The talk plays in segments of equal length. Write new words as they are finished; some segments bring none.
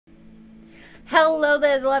Hello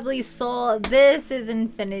there, lovely soul. This is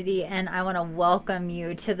Infiniti, and I want to welcome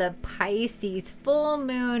you to the Pisces full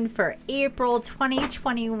moon for April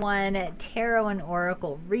 2021 Tarot and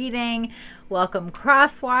Oracle reading. Welcome,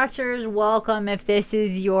 cross watchers. Welcome if this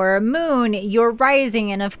is your moon, your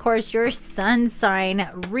rising, and of course your sun sign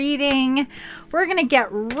reading. We're going to get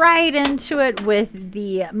right into it with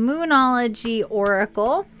the Moonology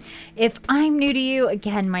Oracle. If I'm new to you,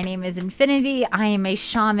 again, my name is Infiniti. I am a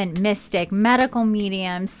shaman, mystic, medical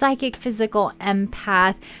medium, psychic, physical,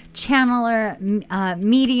 empath, channeler,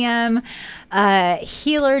 medium,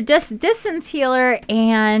 healer, distance healer,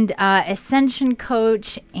 and ascension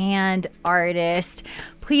coach and artist.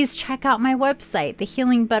 Please check out my website,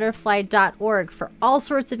 thehealingbutterfly.org, for all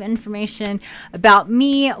sorts of information about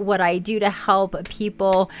me, what I do to help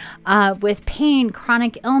people with pain,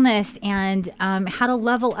 chronic illness, and how to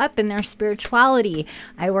level up in their spirituality.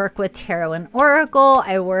 I work with tarot and oracle.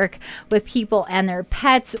 I work with people and their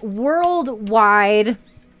pets worldwide.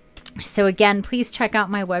 So again, please check out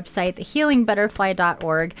my website,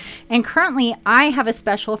 thehealingbutterfly.org. And currently, I have a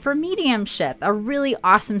special for mediumship, a really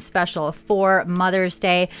awesome special for Mother's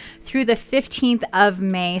Day through the 15th of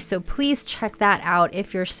May. So please check that out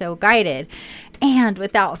if you're so guided. And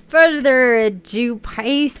without further ado,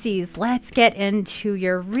 Pisces, let's get into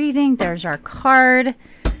your reading. There's our card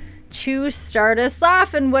to start us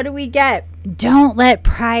off. And what do we get? Don't let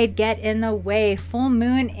pride get in the way. Full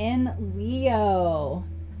moon in Leo.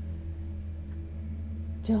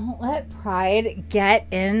 Don't let pride get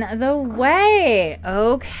in the way.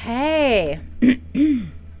 Okay.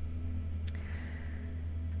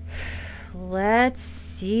 Let's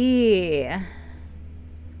see.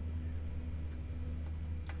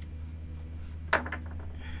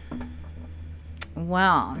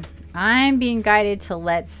 Well, I'm being guided to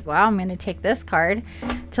I'm going to take this card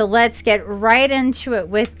to let's get right into it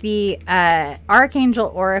with the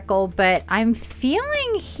Archangel Oracle. But I'm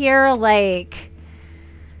feeling here like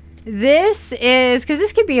this is, because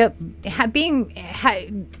this could be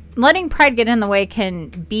letting pride get in the way can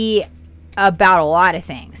be about a lot of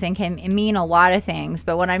things and can mean a lot of things.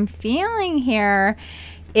 But what I'm feeling here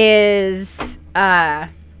is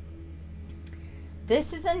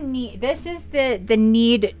this is the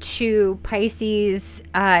need to, Pisces,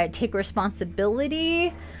 take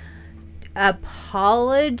responsibility,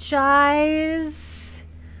 apologize,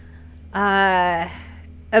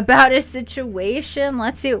 about a situation.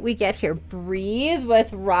 Let's see what we get here. Breathe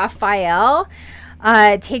with Raphael.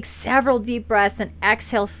 Take several deep breaths and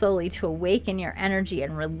exhale slowly to awaken your energy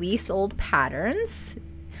and release old patterns.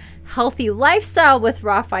 Healthy lifestyle with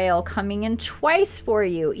Raphael coming in twice for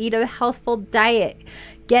you. Eat a healthful diet.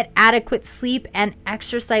 Get adequate sleep and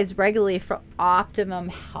exercise regularly for optimum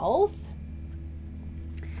health.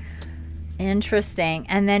 Interesting.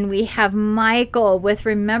 And then we have Michael with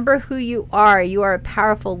remember who you are. You are a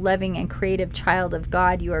powerful, loving, and creative child of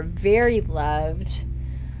God. You are very loved.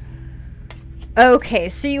 Okay,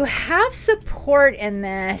 so you have support in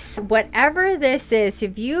this, whatever this is.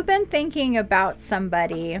 If you've been thinking about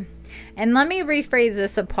somebody, and let me rephrase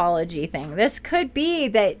this apology thing. This could be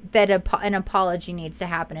that an apology needs to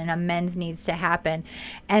happen, an amends needs to happen,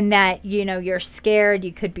 and that, you know, you're scared,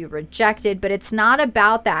 you could be rejected, but it's not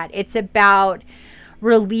about that. It's about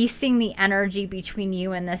releasing the energy between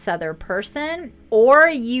you and this other person, or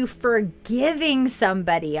you forgiving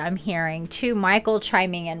somebody. I'm hearing too Michael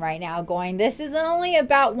chiming in right now going, this isn't only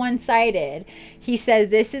about one-sided. He says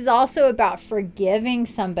this is also about forgiving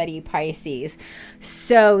somebody, Pisces.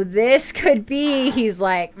 So this could be, he's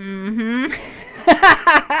like, so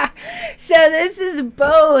this is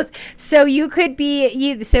both. So you could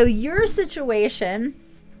be, so your situation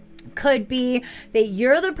could be that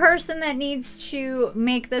you're the person that needs to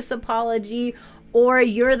make this apology, or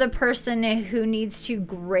you're the person who needs to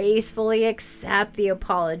gracefully accept the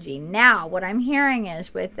apology. Now, what I'm hearing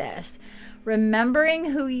is with this,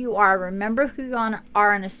 remembering who you are, remember who you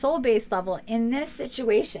are on a soul-based level in this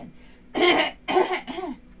situation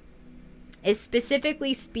is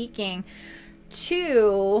specifically speaking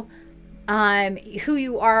to who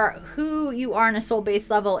you are on a soul-based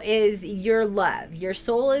level is your love. Your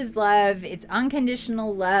soul is love. It's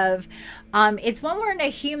unconditional love. It's when we're in a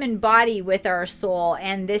human body with our soul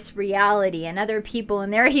and this reality and other people in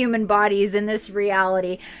their human bodies in this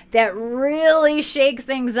reality that really shakes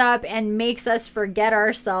things up and makes us forget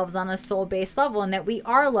ourselves on a soul-based level, and that we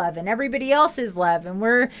are love and everybody else is love, and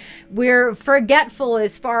we're forgetful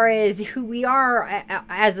as far as who we are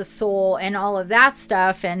as a soul and all of that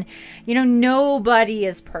stuff. And you know, nobody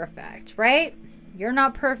is perfect, right? You're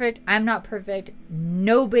not perfect. I'm not perfect.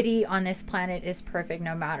 Nobody on this planet is perfect,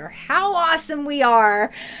 no matter how awesome we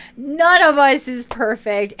are. None of us is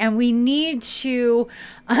perfect. And we need to,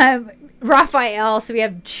 Raphael. So we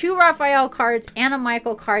have 2 Raphael cards and a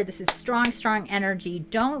Michael card. This is strong, strong energy.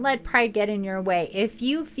 Don't let pride get in your way. If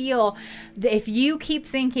you feel, if you keep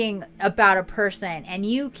thinking about a person and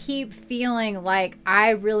you keep feeling like I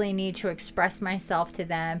really need to express myself to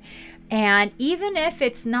them, and even if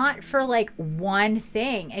it's not for like one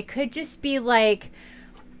thing, it could just be like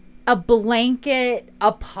a blanket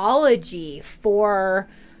apology for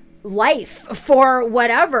life, for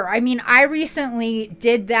whatever. I mean, I recently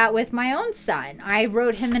did that with my own son. I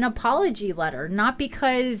wrote him an apology letter, not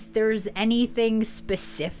because there's anything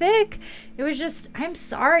specific. It was just, I'm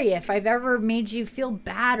sorry if I've ever made you feel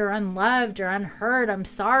bad or unloved or unheard. I'm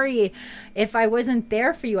sorry if I wasn't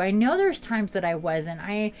there for you. I know there's times that I wasn't.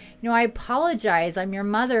 I apologize. I'm your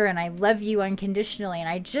mother and I love you unconditionally. And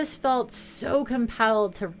I just felt so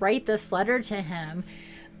compelled to write this letter to him,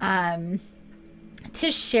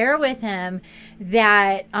 to share with him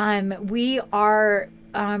that we are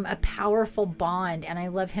a powerful bond, and I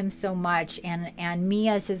love him so much, and me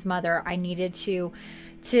as his mother, I needed to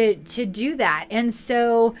do that. And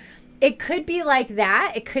so it could be like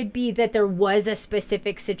that. It could be that there was a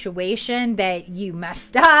specific situation that you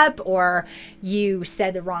messed up, or you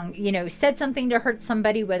said the wrong, said something to hurt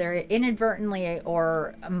somebody, whether inadvertently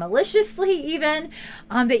or maliciously even,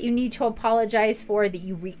 that you need to apologize for, that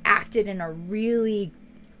you reacted in a really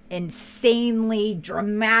insanely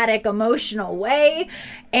dramatic, emotional way,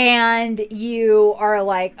 and you are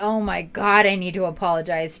like, oh my God, I need to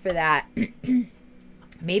apologize for that.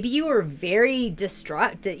 Maybe you were very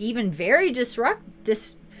destructive.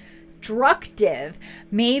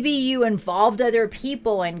 Maybe you involved other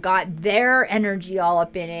people and got their energy all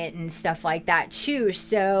up in it and stuff like that too.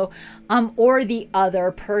 So, or the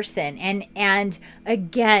other person. And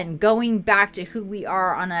again, going back to who we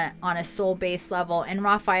are on a soul-based level, and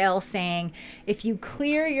Raphael saying, if you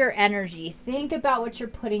clear your energy, think about what you're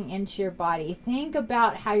putting into your body, think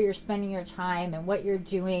about how you're spending your time and what you're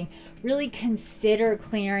doing. Really consider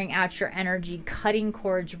clearing out your energy, cutting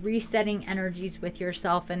cords, resetting energies with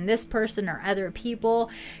yourself and this person or other people.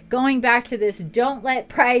 Going back to this, don't let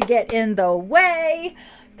pride get in the way.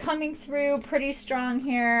 Coming through pretty strong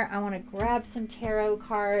here. I want to grab some tarot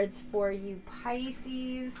cards for you,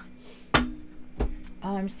 Pisces.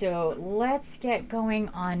 So let's get going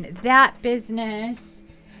on that business.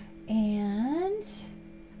 And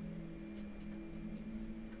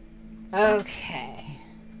okay.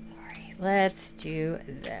 Let's do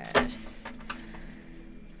this.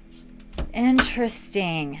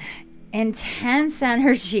 Interesting. Intense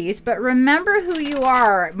energies. But remember who you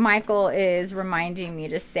are. Michael is reminding me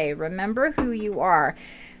to say, remember who you are.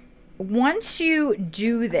 Once you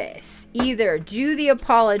do this, either do the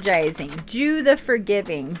apologizing, do the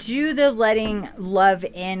forgiving, do the letting love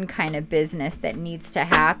in kind of business that needs to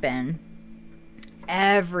happen,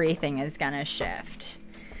 everything is going to shift.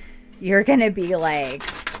 You're going to be like,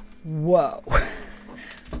 whoa,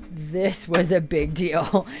 this was a big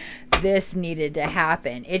deal. This needed to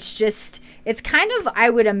happen. It's just, it's kind of, I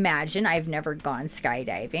would imagine, I've never gone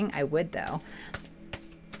skydiving. I would though.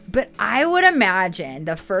 But I would imagine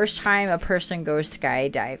the first time a person goes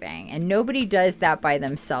skydiving, and nobody does that by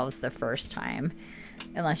themselves the first time,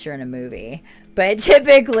 unless you're in a movie. But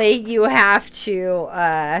typically you have to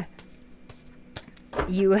have,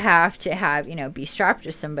 be strapped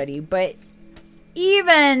to somebody. But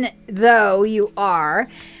even though you are,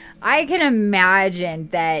 I can imagine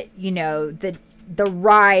that, the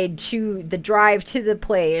ride to the drive to the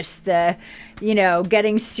place, the,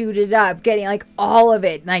 getting suited up, getting like all of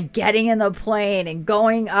it, like getting in the plane and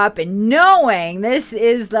going up and knowing this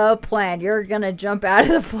is the plan. You're going to jump out of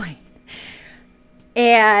the plane.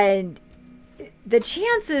 And the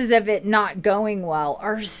chances of it not going well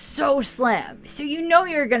are so slim. So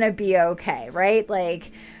you're going to be okay, right?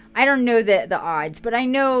 Like, I don't know the odds, but I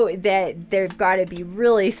know that they've got to be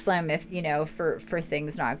really slim if, for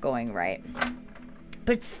things not going right.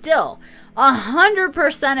 But still,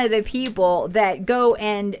 100% of the people that go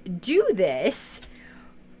and do this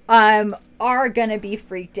are going to be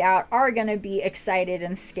freaked out, are going to be excited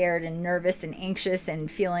and scared and nervous and anxious and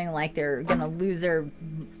feeling like they're going to lose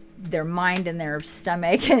their mind and their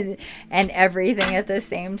stomach and everything at the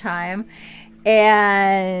same time.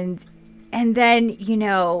 And then,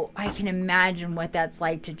 I can imagine what that's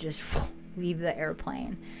like to just leave the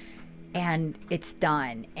airplane and it's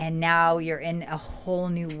done. And now you're in a whole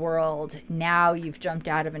new world. Now you've jumped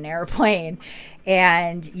out of an airplane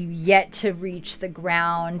and you yet to reach the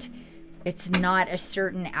ground. It's not a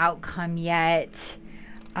certain outcome yet.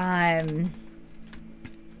 And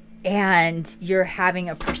you're having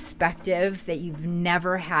a perspective that you've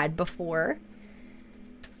never had before.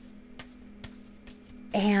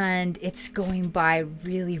 And it's going by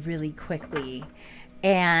really, really quickly.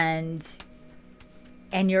 And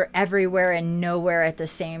you're everywhere and nowhere at the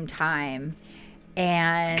same time.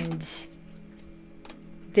 And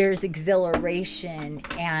there's exhilaration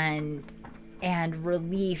and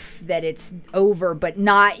relief that it's over, but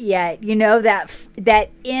not yet. You know, that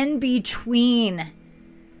in between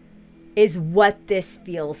is what this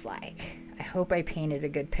feels like. I hope I painted a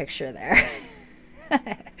good picture there.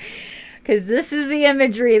 Because this is the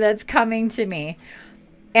imagery that's coming to me.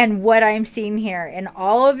 And what I'm seeing here in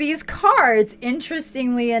all of these cards,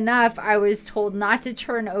 interestingly enough, I was told not to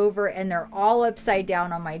turn over, and they're all upside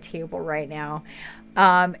down on my table right now.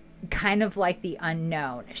 Kind of like the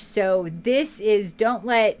unknown. So this is, don't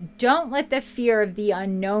let the fear of the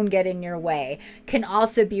unknown get in your way. Can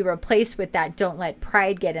also be replaced with that, don't let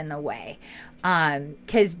pride get in the way.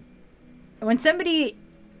 Because when somebody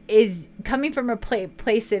is coming from a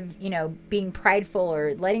place of, you know, being prideful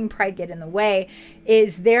or letting pride get in the way,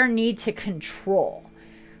 is their need to control.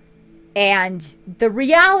 And the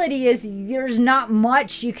reality is there's not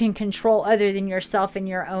much you can control other than yourself and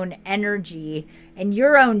your own energy and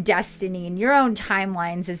your own destiny and your own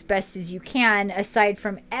timelines as best as you can, aside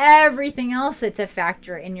from everything else that's a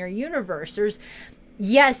factor in your universe.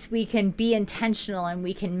 Yes, we can be intentional and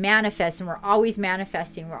we can manifest, and we're always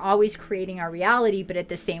manifesting. We're always creating our reality. But at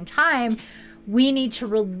the same time, we need to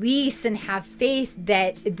release and have faith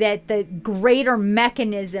that the greater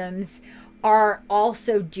mechanisms are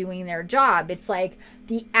also doing their job. It's like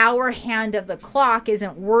the hour hand of the clock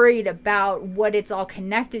isn't worried about what it's all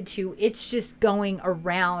connected to. It's just going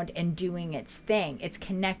around and doing its thing. It's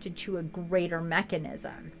connected to a greater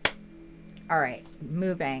mechanism. All right,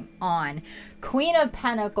 moving on. Queen of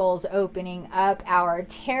Pentacles opening up our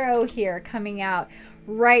tarot here, coming out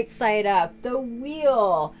right side up. The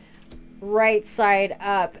Wheel, right side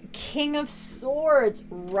up. King of Swords,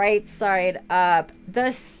 right side up.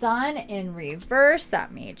 The Sun in reverse,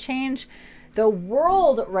 that may change. The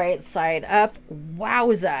World, right side up.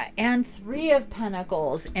 Wowza. And Three of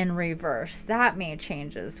Pentacles in reverse, that may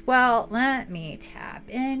change as well. Let me tap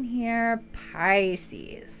in here.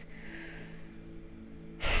 Pisces.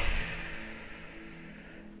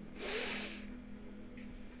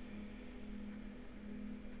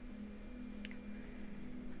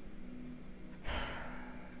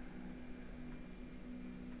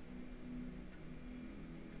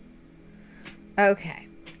 Okay,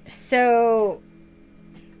 so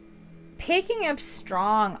picking up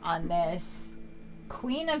strong on this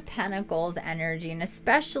Queen of Pentacles energy, and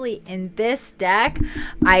especially in this deck,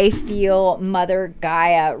 I feel Mother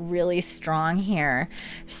Gaia really strong here.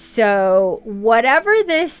 So whatever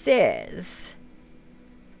this is,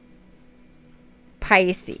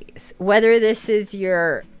 Pisces, whether this is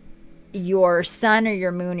your sun or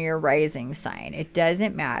your moon or your rising sign, it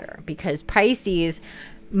doesn't matter, because Pisces,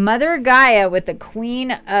 Mother Gaia with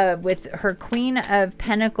the with her Queen of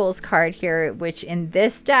Pentacles card here, which in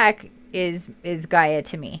this deck is Gaia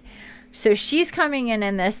to me. So she's coming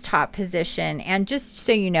in this top position. And just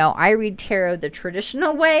so you know, I read tarot the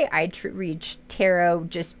traditional way. I read tarot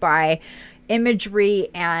just by imagery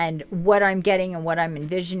and what I'm getting and what I'm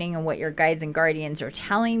envisioning and what your guides and guardians are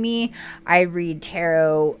telling me. I read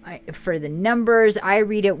tarot for the numbers. I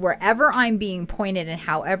read it wherever I'm being pointed and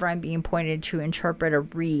however I'm being pointed to interpret or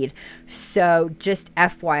read. So just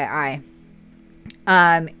FYI.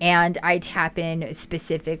 And I tap in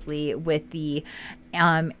specifically with the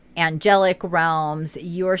angelic realms,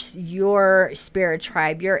 your spirit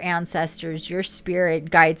tribe, your ancestors, your spirit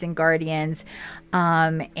guides and guardians,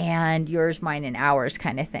 and yours, mine, and ours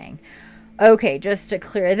kind of thing. Okay, just to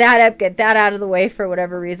clear that up, get that out of the way for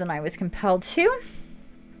whatever reason I was compelled to.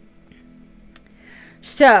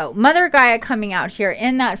 So Mother Gaia coming out here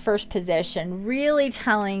in that first position, really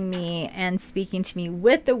telling me and speaking to me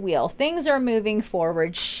with the Wheel. Things are moving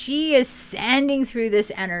forward. She is sending through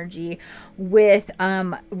this energy with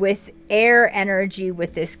air energy,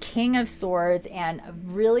 with this King of Swords, and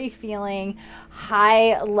really feeling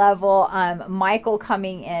high level. Michael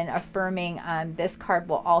coming in, affirming. This card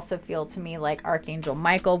will also feel to me like Archangel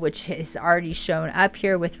Michael, which is already shown up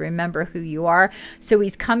here with Remember Who You Are. So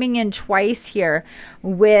he's coming in twice here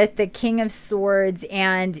with the King of Swords,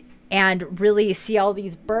 and and really see all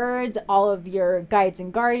these birds, all of your guides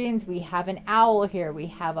and guardians. We have an owl here. We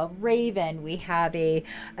have a raven. We have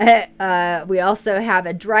we also have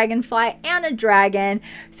a dragonfly and a dragon.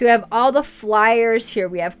 So we have all the flyers here.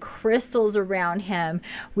 We have crystals around him.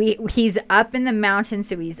 He's up in the mountain,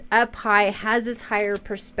 so he's up high, has this higher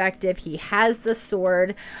perspective. He has the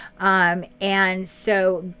sword. And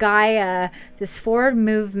so Gaia, this forward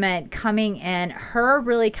movement coming in, her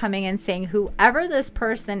really coming in saying, whoever this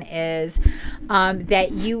person is,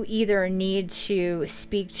 that you either need to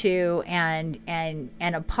speak to and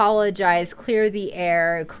apologize, clear the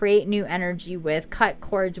air, create new energy with, cut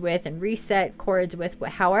cords with, and reset cords with,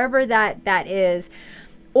 however that is,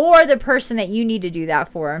 or the person that you need to do that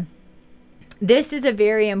for. This is a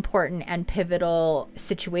very important and pivotal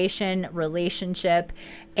situation, relationship,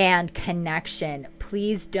 and connection.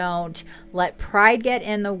 Please don't let pride get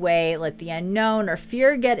in the way, let the unknown or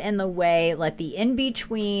fear get in the way, let the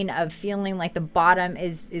in-between of feeling like the bottom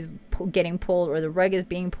is getting pulled or the rug is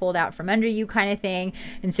being pulled out from under you kind of thing,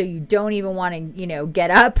 and so you don't even want to,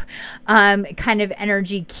 get up, kind of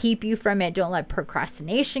energy keep you from it. Don't let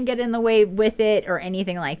procrastination get in the way with it or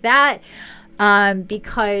anything like that.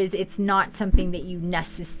 Because it's not something that you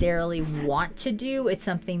necessarily want to do. It's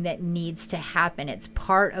something that needs to happen. It's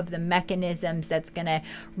part of the mechanisms that's going to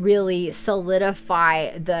really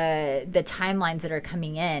solidify the timelines that are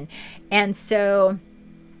coming in. And so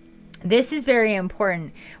this is very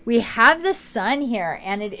important. We have the sun here,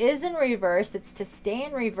 and it is in reverse. It's to stay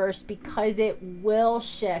in reverse because it will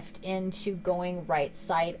shift into going right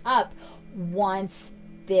side up once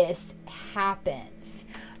this happens.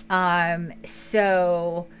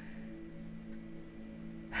 So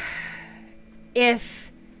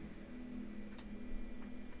if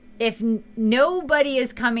nobody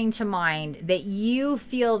is coming to mind that you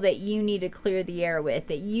feel that you need to clear the air with,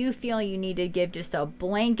 that you feel you need to give just a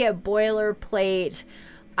blanket boilerplate,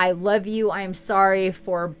 I love you, I'm sorry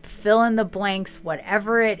for fill in the blanks,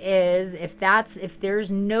 whatever it is, if there's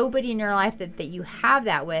nobody in your life that you have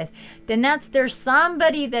that with, then there's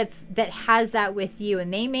somebody that has that with you,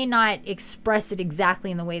 and they may not express it exactly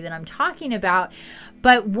in the way that I'm talking about,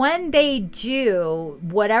 but when they do,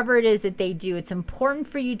 whatever it is that they do, it's important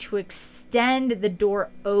for you to extend the door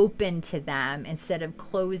open to them instead of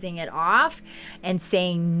closing it off and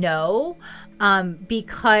saying no,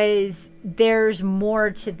 because there's more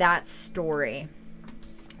to that story.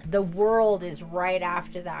 The World is right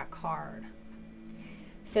after that card.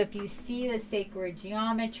 So if you see the sacred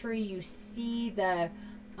geometry, you see the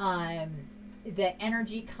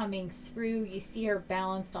energy coming through, you see her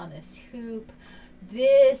balanced on this hoop.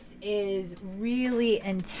 This is really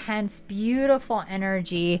intense, beautiful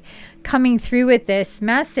energy coming through with this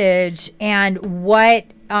message. And what,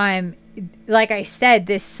 like I said,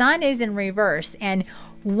 this sun is in reverse. And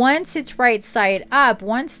once it's right side up,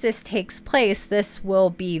 once this takes place, this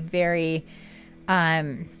will be very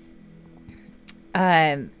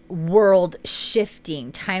world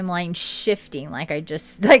shifting, timeline shifting. Like I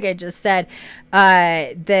just said,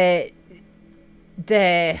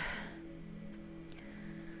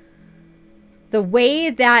 the way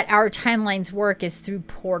that our timelines work is through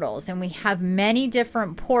portals, and we have many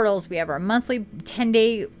different portals. We have our monthly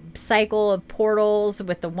 10-day cycle of portals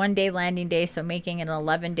with the 1-day landing day, so making it an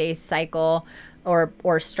 11-day cycle or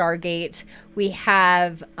Stargate. We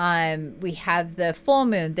have the full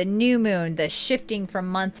moon, the new moon, the shifting from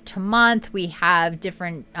month to month. We have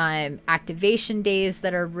different activation days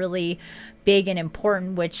that are really big and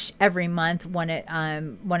important, which every month one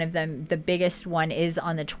of them, the biggest one, is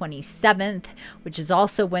on the 27th, which is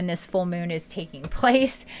also when this full moon is taking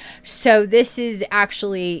place. So this is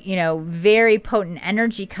actually, very potent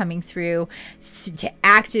energy coming through to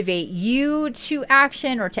activate you to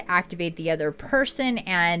action or to activate the other person,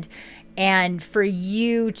 and for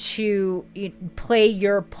you to play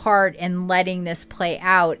your part in letting this play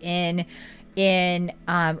out in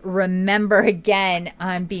remember, again,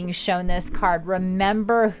 I'm being shown this card,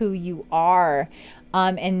 remember who you are,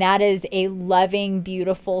 and that is a loving,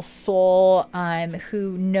 beautiful soul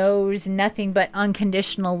who knows nothing but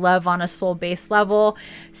unconditional love on a soul-based level.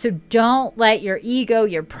 So don't let your ego,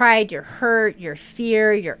 your pride, your hurt, your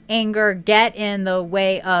fear, your anger get in the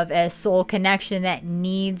way of a soul connection that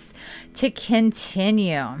needs to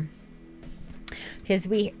continue. Because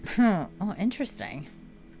oh, interesting.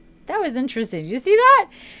 That was interesting. Did you see that?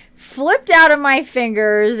 Flipped out of my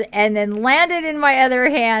fingers and then landed in my other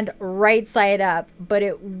hand right side up. But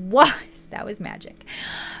that was magic.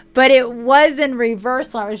 but it was in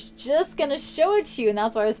reverse. And I was just going to show it to you. And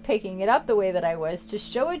that's why I was picking it up the way that I was, to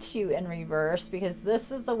show it to you in reverse, because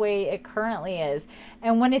this is the way it currently is.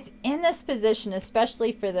 And when it's in this position,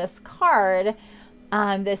 especially for this card,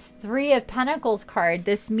 this Three of Pentacles card,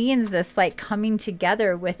 this means this like coming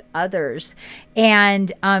together with others.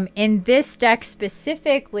 And in this deck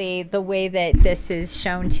specifically, the way that this is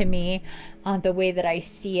shown to me, the way that I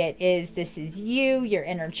see it is, this is you, your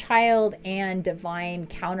inner child, and divine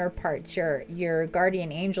counterparts, your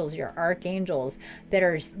guardian angels, your archangels that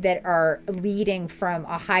are leading from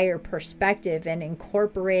a higher perspective and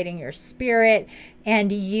incorporating your spirit,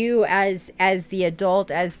 and you as the adult,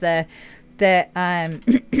 as the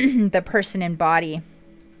the person in body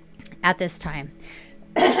at this time.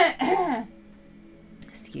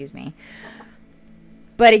 Excuse me.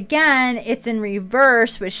 But again, it's in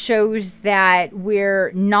reverse, which shows that we're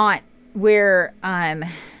in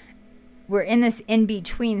this in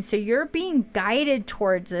between. So you're being guided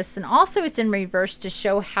towards this. And also it's in reverse to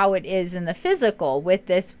show how it is in the physical with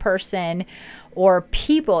this person or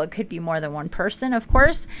people. It could be more than one person, of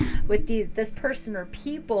course, with this person or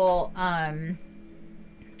people,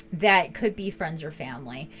 that could be friends or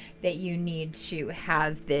family that you need to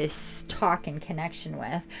have this talk and connection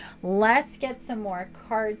with. Let's get some more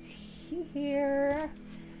cards here.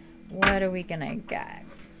 What are we gonna get?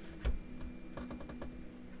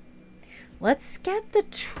 Let's get the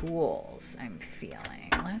tools I'm feeling.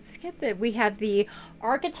 Let's get we have the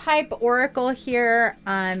archetype oracle here.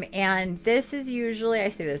 And this is usually, I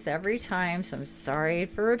say this every time, so I'm sorry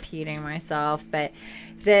for repeating myself, but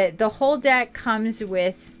the whole deck comes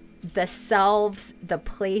with the selves, the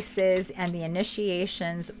places, and the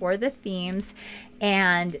initiations or the themes.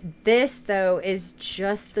 And this, though, is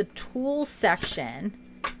just the tools section.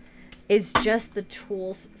 Is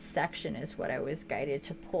what I was guided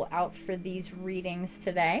to pull out for these readings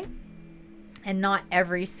today. And not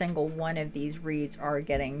every single one of these reads are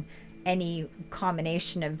getting any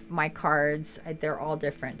combination of my cards. They're all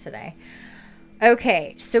different today.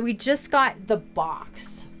 Okay, so we just got the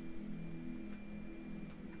box.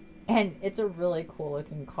 And it's a really cool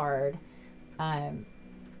looking card. And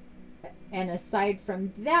aside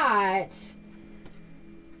from that,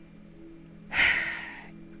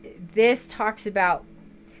 this talks about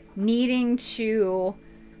needing to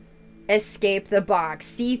escape the box,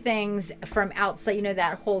 see things from outside. You know,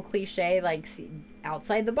 that whole cliche, like, see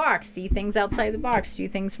outside the box, see things outside the box, do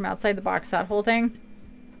things from outside the box, that whole thing.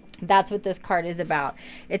 That's what this card is about.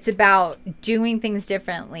 It's about doing things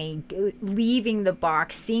differently, leaving the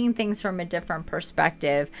box, seeing things from a different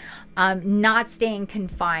perspective, not staying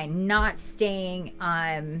confined, not staying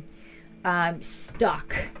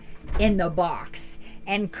stuck in the box.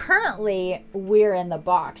 And currently, we're in the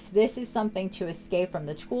box. This is something to escape from.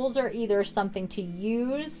 The tools are either something to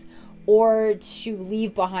use or to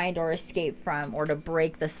leave behind or escape from, or to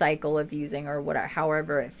break the cycle of using, or whatever,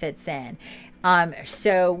 however it fits in.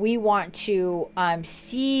 So we want to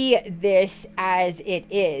see this as it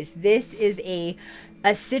is. This is a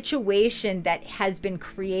situation that has been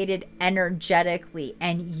created energetically,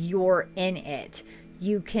 and you're in it.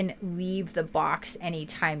 You can leave the box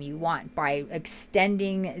anytime you want by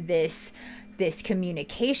extending this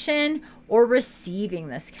communication or receiving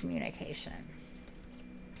this communication.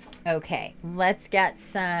 Okay, let's get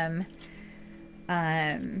some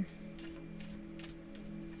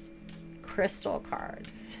crystal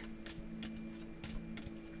cards.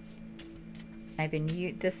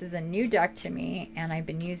 This is a new deck to me, and I've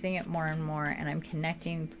been using it more and more, and I'm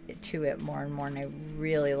connecting to it more and more, and I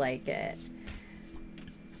really like it.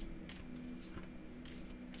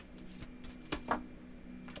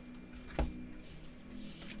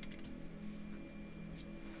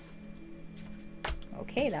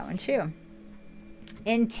 Okay, that one too.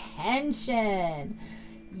 Intention.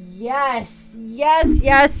 Yes, yes,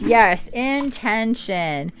 yes, yes.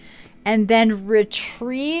 Intention. And then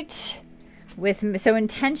retreat with, so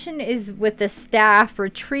intention is with the staff,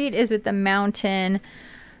 retreat is with the mountain.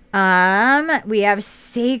 We have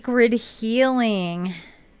sacred healing,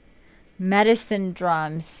 medicine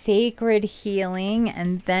drums, sacred healing,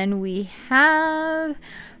 and then we have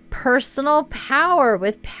personal power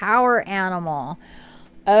with power animal.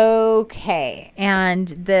 Okay, and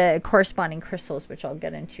the corresponding crystals, which I'll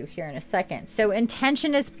get into here in a second. So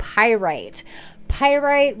intention is pyrite.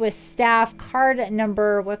 Pyrite with staff, card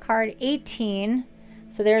number, what card? 18.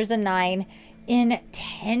 So there's a 9.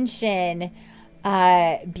 Intention.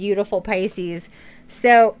 Beautiful Pisces.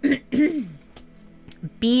 So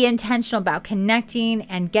be intentional about connecting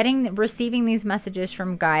and receiving these messages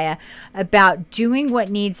from Gaia about doing what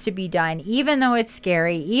needs to be done, even though it's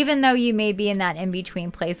scary, even though you may be in that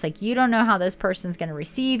in-between place. Like, you don't know how this person's going to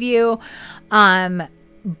receive you.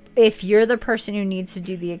 If you're the person who needs to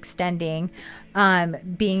do the extending,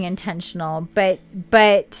 being intentional. But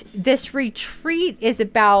this retreat is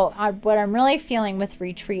about, what I'm really feeling with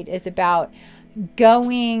retreat is about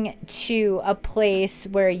going to a place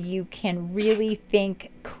where you can really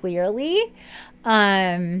think clearly.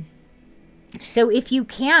 So if you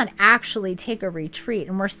can actually take a retreat,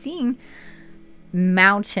 and we're seeing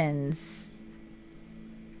mountains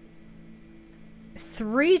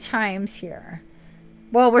 3 times here.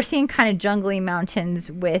 Well, we're seeing kind of jungly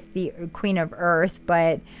mountains with the Queen of Earth,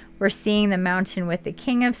 but we're seeing the mountain with the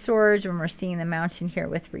King of Swords, and we're seeing the mountain here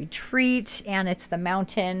with retreat, and it's the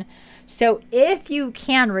mountain. So if you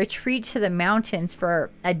can retreat to the mountains for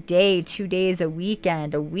a day, 2 days, a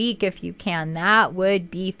weekend, a week, if you can, that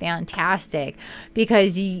would be fantastic,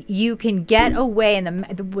 because you can get away. And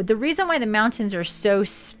the reason why the mountains are so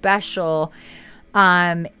special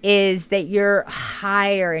is that you're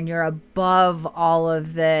higher and you're above all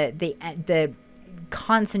of the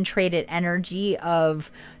concentrated energy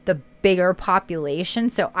of the bigger population.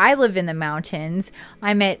 So I live in the mountains.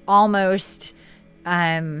 I'm at almost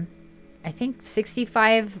I think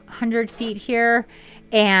 6,500 feet here,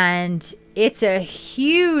 and it's a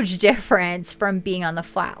huge difference from being on the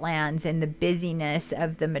flatlands and the busyness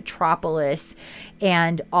of the metropolis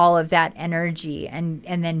and all of that energy, and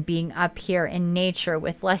then being up here in nature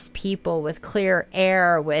with less people, with clear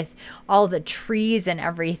air, with all the trees and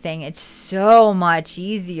everything. It's so much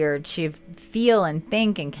easier to feel and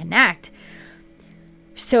think and connect.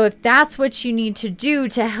 So if that's what you need to do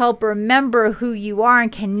to help remember who you are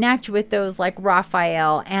and connect with those like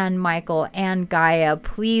Raphael and Michael and Gaia,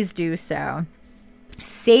 please do so.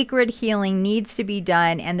 Sacred healing needs to be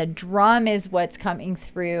done, and the drum is what's coming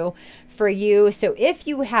through for you. So if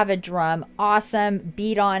you have a drum, awesome,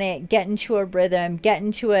 beat on it, get into a rhythm, get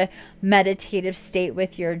into a meditative state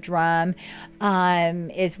with your drum,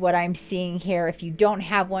 is what I'm seeing here. If you don't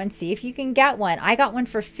have one, see if you can get one. I got one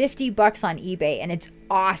for $50 on eBay, and it's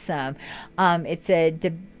awesome. It's a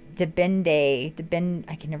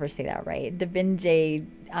I can never say that right. Debinde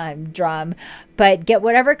drum, but get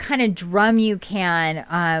whatever kind of drum you can,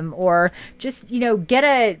 or just, you know, get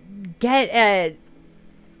a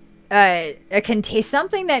contain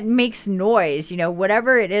something that makes noise, you know,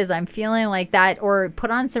 whatever it is. I'm feeling like that. Or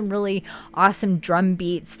put on some really awesome drum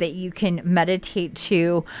beats that you can meditate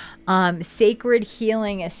to. Sacred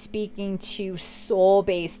healing is speaking to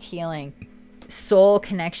soul-based healing, soul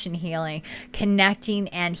connection healing, connecting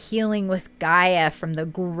and healing with Gaia from the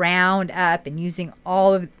ground up, and using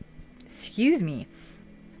all of,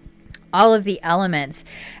 all of the elements.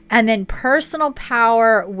 And then personal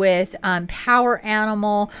power with power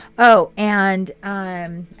animal. Oh, and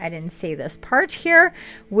I didn't say this part here.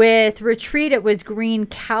 With retreat, it was green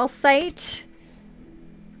calcite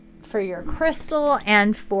for your crystal,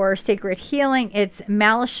 and for sacred healing, it's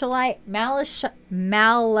malachite. I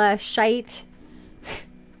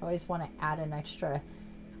always want to add an extra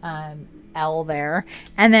L there.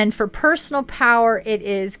 And then for personal power, it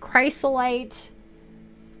is chrysolite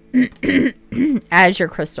as your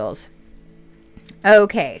crystals.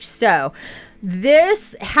 Okay, so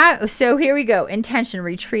so here we go. Intention,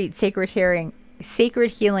 retreat, sacred healing,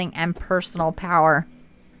 and personal power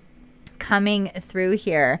coming through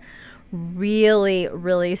here. Really,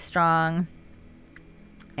 really strong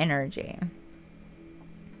energy.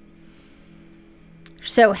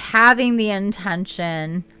 So having the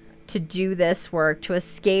intention to do this work, to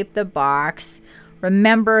escape the box,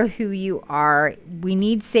 remember who you are. We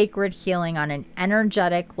need sacred healing on an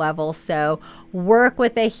energetic level. So work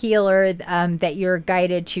with a healer that you're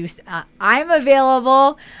guided to. I'm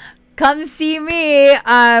available. Come see me.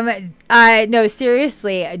 No,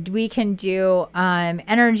 seriously, we can do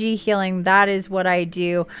energy healing. That is what I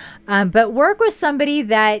do. But work with somebody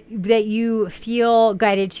that you feel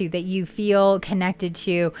guided to, that you feel connected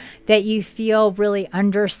to, that you feel really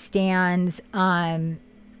understands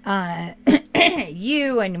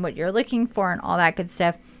you and what you're looking for and all that good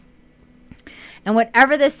stuff. And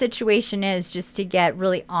whatever the situation is, just to get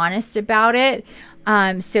really honest about it,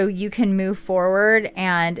 so you can move forward.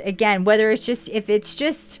 And again, whether it's just, if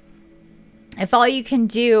all you can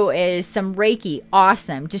do is some Reiki,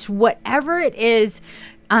 awesome. Just whatever it is,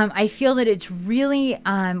 I feel that it's really,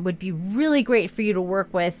 would be really great for you to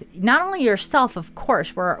work with not only yourself, of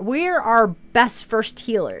course, we're our best first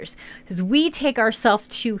healers, because we take ourselves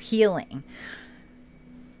to healing.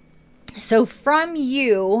 So from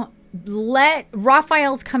you,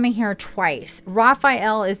 Raphael's coming here twice.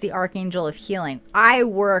 Raphael is the archangel of healing. I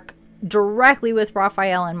work directly with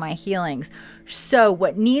Raphael in my healings. So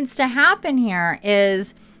what needs to happen here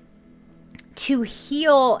is to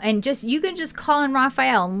heal, and you can just call in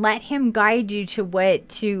Raphael and let him guide you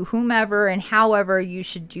to whomever and however you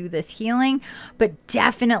should do this healing. But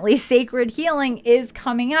definitely sacred healing is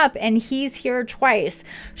coming up, and he's here twice.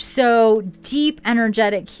 So deep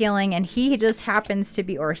energetic healing, and he just happens to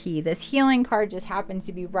be, this healing card just happens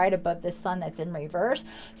to be right above the sun that's in reverse.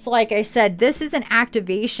 So like I said, this is an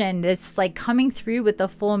activation that's like coming through with the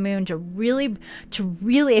full moon to really,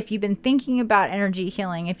 if you've been thinking about energy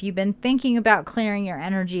healing, if you've been thinking about clearing your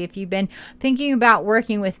energy, if you've been thinking about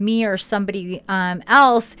working with me or somebody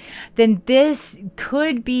else, then this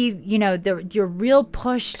could be, you know, your real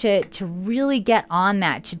push to really get on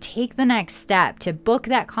that, to take the next step, to book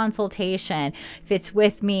that consultation if it's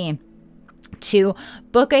with me, to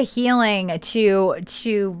book a healing,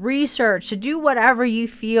 to research, to do whatever you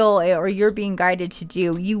feel or you're being guided to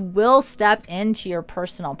do. You will step into your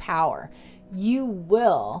personal power. You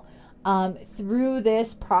will through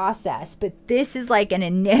this process. But this is like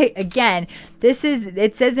again, it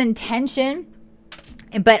says intention,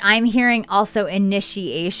 but I'm hearing also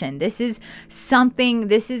initiation. This is something,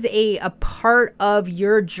 this is a part of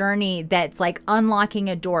your journey that's like unlocking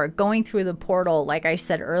a door, going through the portal, like I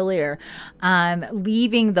said earlier,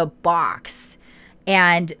 leaving the box.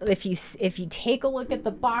 And if you take a look at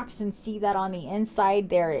the box and see that on the inside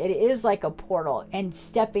there, it is like a portal, and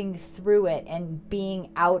stepping through it and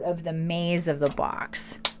being out of the maze of the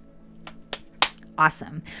box.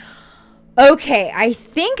 Awesome. Okay, I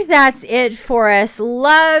think that's it for us.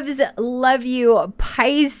 Love you,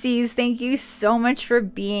 Pisces. Thank you so much for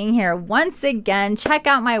being here. Once again, check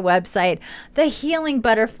out my website,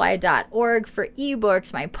 thehealingbutterfly.org, for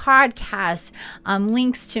ebooks, my podcast,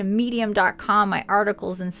 links to medium.com, my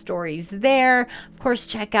articles and stories there. Of course,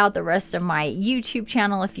 check out the rest of my YouTube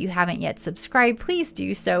channel. If you haven't yet subscribed, please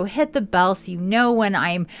do so. Hit the bell so you know when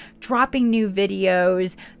I'm dropping new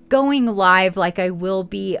videos, going live like I will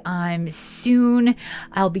be soon.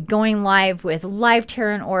 I'll be going live with live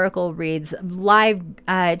tarot and oracle reads, live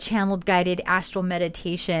channeled guided astral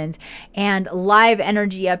meditations, and live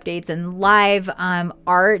energy updates, and live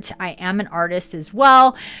art. I am an artist as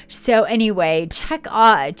well. So anyway, check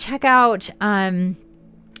out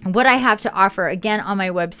what I have to offer again on my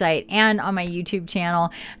website and on my YouTube channel.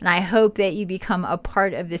 And I hope that you become a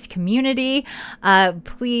part of this community.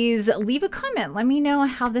 Please leave a comment. Let me know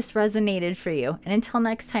how this resonated for you. And until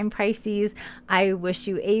next time, Pisces, I wish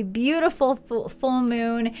you a beautiful full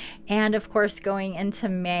moon. And of course, going into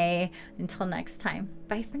May. Until next time,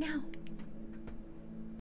 bye for now.